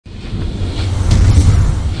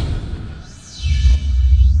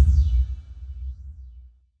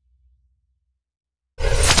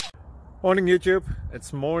Morning YouTube,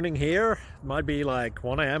 it's morning here. It might be like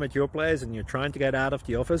 1 a.m. at your place and you're trying to get out of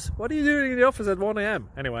the office. What are you doing in the office at 1 a.m.?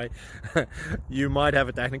 Anyway, you might have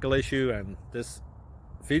a technical issue and this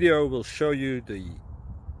video will show you the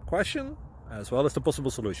question as well as the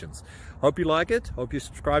possible solutions. Hope you like it, hope you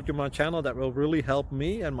subscribe to my channel. That will really help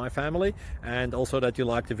me and my family, and also that you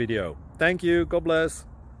like the video. Thank you, God bless.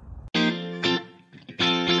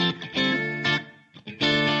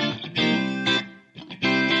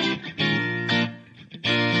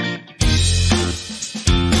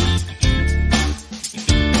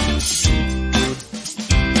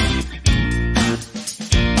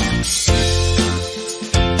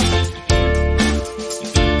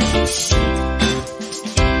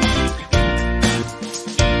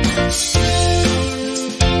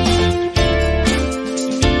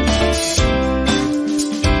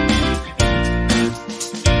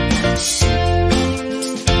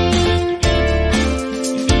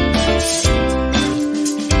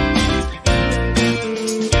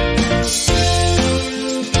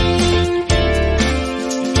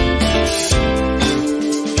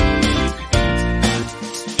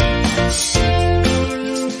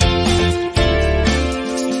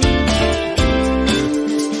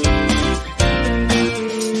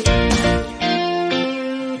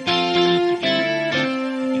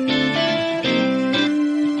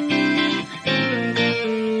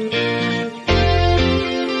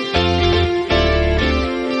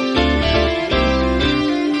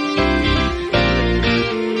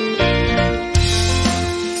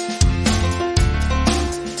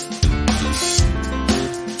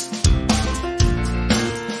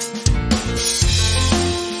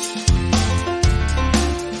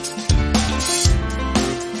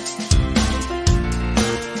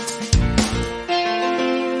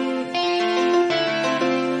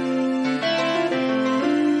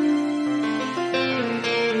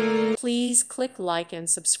 Please click like and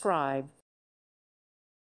subscribe.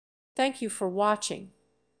 Thank you for watching.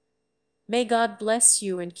 May God bless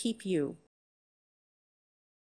you and keep you.